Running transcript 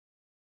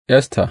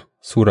Esther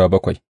Sura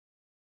 7.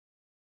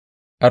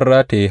 An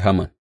rataye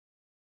Haman.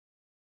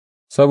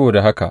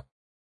 Saboda haka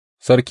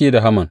sarki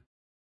da Haman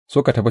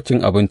suka tafi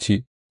cin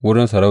abinci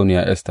wurin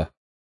Sarauniya Esther.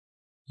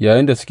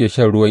 Yayinda suke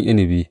shan ruwan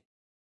inabi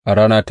a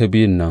rana ta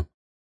biyun nan,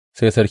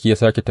 sai sarki ya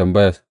sāke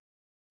tambayar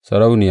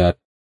Sarauniya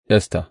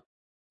Esther,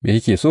 Me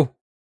kike so?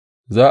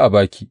 Za a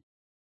ba ki.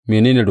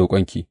 Mene ne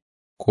roƙonki?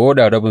 Ko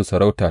da rabin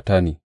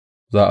sarautata ne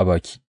za a ba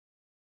ki.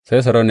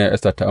 Sai Sarauniya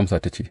Esther ta amsa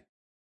ta ce,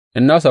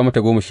 In na sami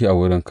tagomashi a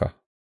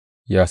wurinka,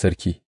 ya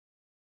sarki,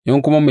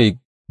 in kuma mai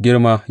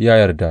girma ya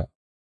yarda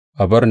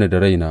a bar ni da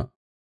raina,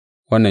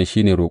 wannan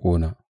shi ne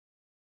roƙona,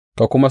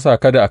 ka kuma sa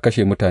kada a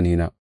kashe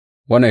mutanena,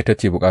 wannan ita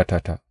ce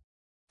bukatata,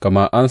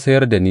 gama an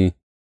sayar da ni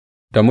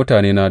da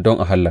mutanena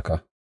don a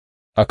hallaka,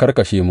 a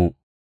karkashe mu,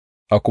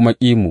 a kuma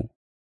ƙi mu,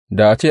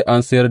 da a ce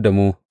an sayar da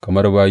mu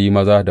kamar bayi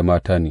maza da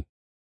mata ne,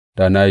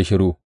 da na yi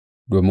shiru,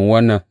 domin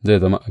wannan zai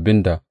zama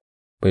abin da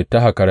bai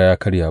taka kara ya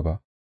karya ba,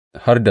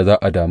 har da za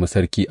a dami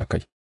sarki a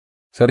kai.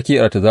 Sarki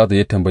Artazerzes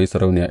ya tambayi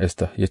Sarauniya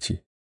Esther ya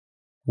ce,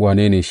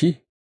 Wane ne shi?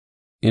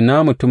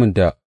 Ina mutumin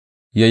da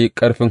ya yi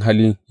ƙarfin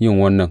halin yin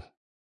wannan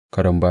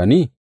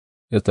karambani?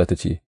 Esther ta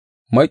ce,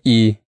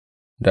 Maƙiyi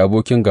da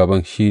abokin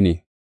gāban shi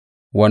ne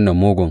wannan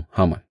mugun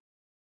Haman.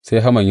 Sai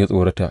Haman ya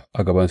tsorata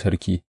a gaban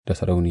sarki da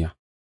sarauniya.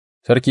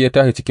 Sarki ya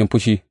tashi cikin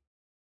fushi,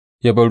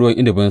 ya bar ruwan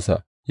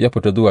inabinsa ya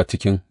fita zuwa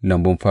cikin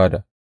lambun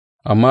fada,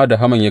 amma da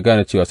Haman ya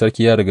gane cewa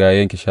sarki ya riga ya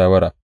yanke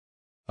shawara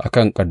a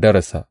kan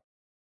ƙaddararsa,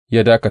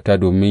 ya dakata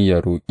domin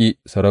yă roƙi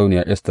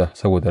Sarauniya Esther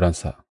saboda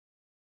ransa.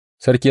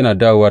 Sarki yana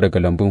dawowa daga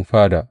lambun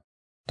fada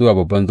zuwa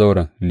babban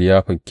zauren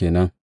liyafan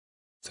kenan,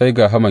 sai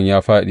ga Haman ya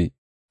fāɗi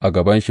a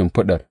gaban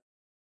shimfiɗar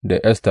da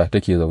Esther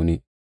take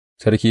zaune.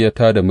 Sarki ya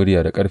tā da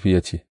murya da ƙarfi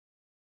ya ce,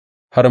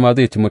 Har ma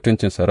zai ci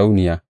mutuncin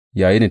sarauniya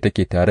yayinda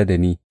take tare da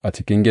ni a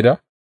cikin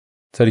gida?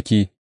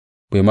 Sarki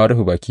bai ma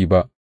rufe baki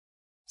ba,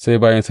 sai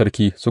bayan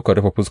sarki suka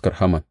rufe fuskar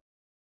Haman,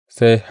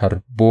 sai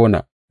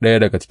Harbona, ɗaya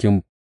daga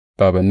cikin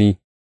bābānni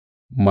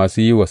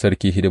masu yi wa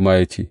sarki hidima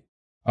ya ce,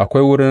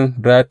 Akwai wurin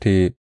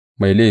rataye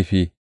mai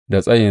laifi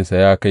da tsayinsa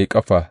ya kai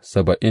ƙafa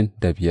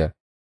 75,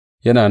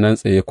 yana nan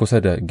tsaye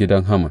kusa da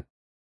gidan Haman,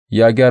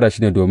 ya gyara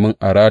shi ne domin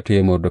a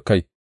rataye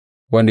Mordekai,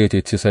 wanda ya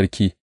ceci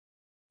sarki,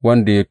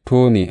 wanda ya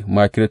tone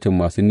makircin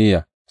masu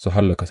niyya su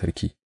hallaka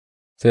sarki.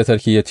 Sai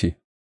sarki ya ce,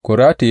 Ku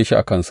rataye shi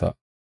a kansa,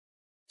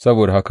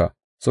 saboda haka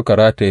suka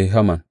rataye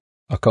Haman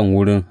a kan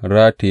wurin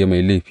rataye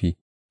mai laifi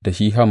da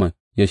shi Haman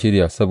ya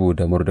shirya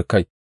saboda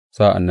Mordekai.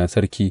 Sa'an nan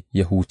sarki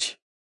ya huce.